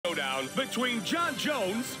showdown between Jon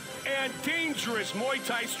Jones and dangerous Muay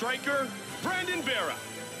Thai striker Brandon Vera.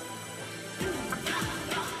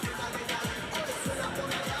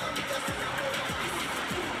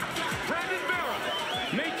 Brandon Vera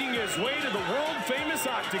making his way to the world-famous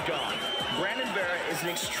octagon. Brandon Vera is an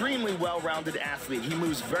extremely well-rounded athlete. He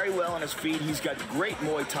moves very well on his feet. He's got great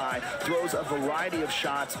Muay Thai, throws a variety of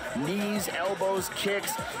shots, knees, elbows,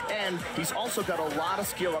 kicks, and he's also got a lot of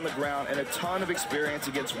skill on the ground and a ton of experience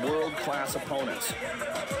against world-class opponents.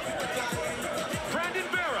 Brandon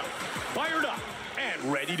Vera, fired up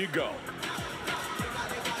and ready to go.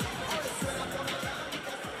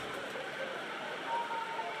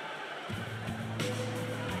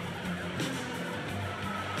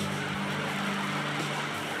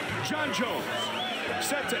 Jon Jones,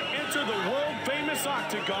 set to enter the world-famous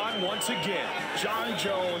octagon once again. Jon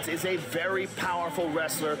Jones is a very powerful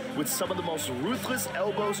wrestler with some of the most ruthless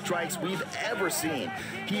elbow strikes we've ever seen.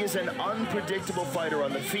 He is an unpredictable fighter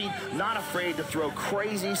on the feet, not afraid to throw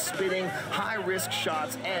crazy, spinning, high-risk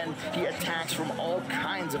shots, and he attacks from all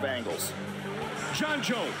kinds of angles. Jon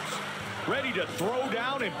Jones, ready to throw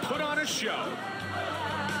down and put on a show.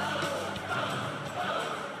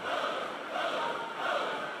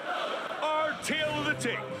 Tale of the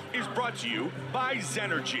Tape is brought to you by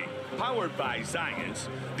Zenergy, powered by Zions,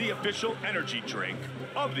 the official energy drink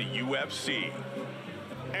of the UFC.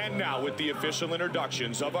 And now with the official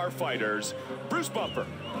introductions of our fighters, Bruce Buffer.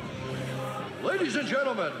 Ladies and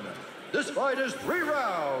gentlemen, this fight is 3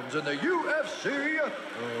 rounds in the UFC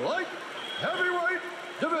Light Heavyweight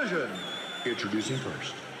Division. Introducing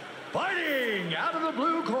first. Fighting out of the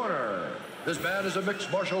blue corner. This man is a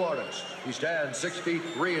mixed martial artist. He stands 6 feet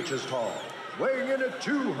 3 inches tall, weighing in at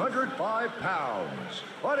 205 pounds.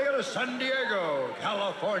 Fighting out of San Diego,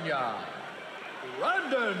 California,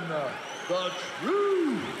 Brandon, the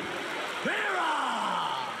True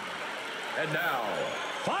Vera. And now,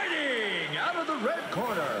 fighting out of the red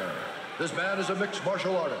corner. This man is a mixed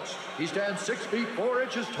martial artist. He stands 6 feet 4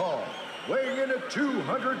 inches tall, weighing in at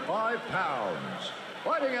 205 pounds.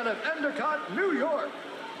 Fighting out of Endicott, New York.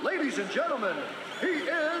 Ladies and gentlemen, he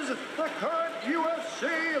is the current UFC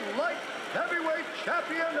Light Heavyweight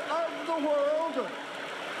Champion of the world,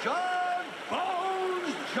 Jon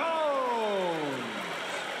Bones Jones.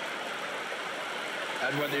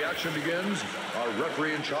 And when the action begins, our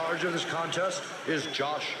referee in charge of this contest is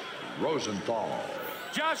Josh Rosenthal.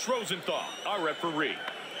 Josh Rosenthal, our referee.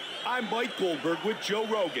 I'm Mike Goldberg with Joe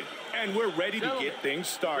Rogan, and we're ready to get things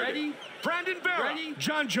started. Ready? Brandon Vera, Ready?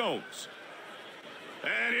 Jon Jones.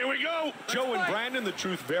 And here we go. Joe and Brandon, the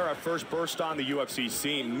Truth Vera, first burst on the UFC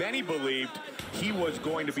scene. Many believed he was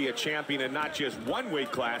going to be a champion in not just one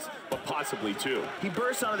weight class, but possibly 2. He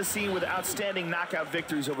burst onto the scene with outstanding knockout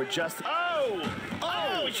victories over Justin.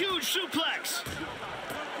 Oh, huge suplex.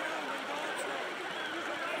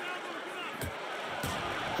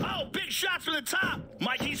 Oh, big shots from the top.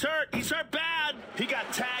 Mike, he's hurt. He's hurt bad. He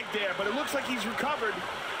got tagged there, but it looks like he's recovered.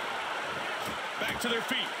 Back to their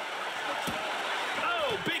feet.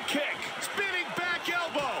 Oh, big kick. Spinning back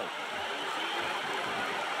elbow.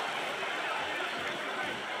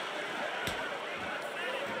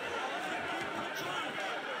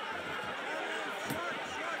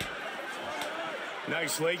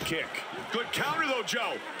 Nice leg kick. Good counter, though,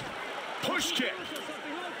 Joe. Push kick.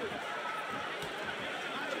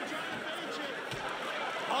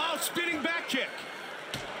 Oh, spinning back kick.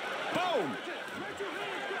 Boom.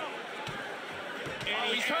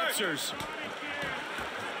 And he answers.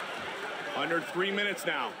 Under 3 minutes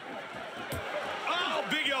now. Oh,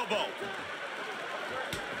 big elbow.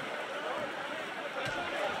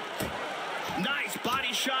 Nice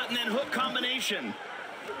body shot and then hook combination.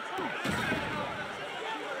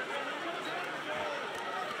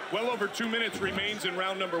 Well over 2 minutes remains in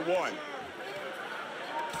round number 1.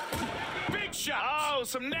 Big shot. Oh,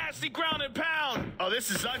 some nasty ground and pound. Oh, this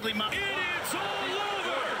is ugly. It's all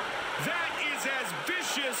over. That is as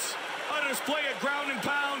vicious a display of ground and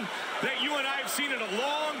pound that you and I have seen in a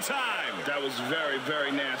long time. That was very,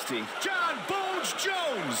 very nasty. Jon Bones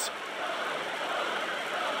Jones.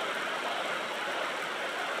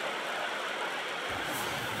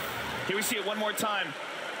 Here we see it one more time.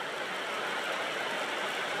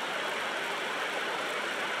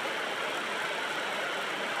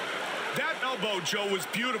 That elbow, Joe, was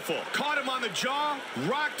beautiful. Caught him on the jaw,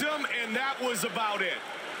 rocked him, and that was about it.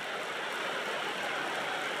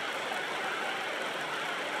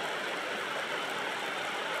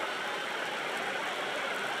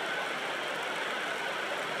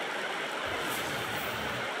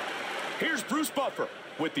 Here's Bruce Buffer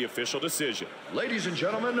with the official decision. Ladies and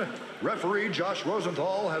gentlemen, referee Josh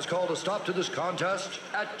Rosenthal has called a stop to this contest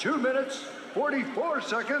at 2 minutes, 44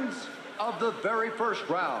 seconds of the very first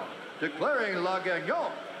round, declaring La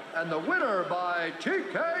Gagnante and the winner by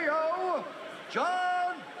TKO,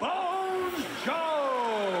 John Bones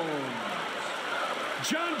Jones.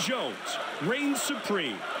 John Jones reigns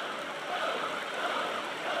supreme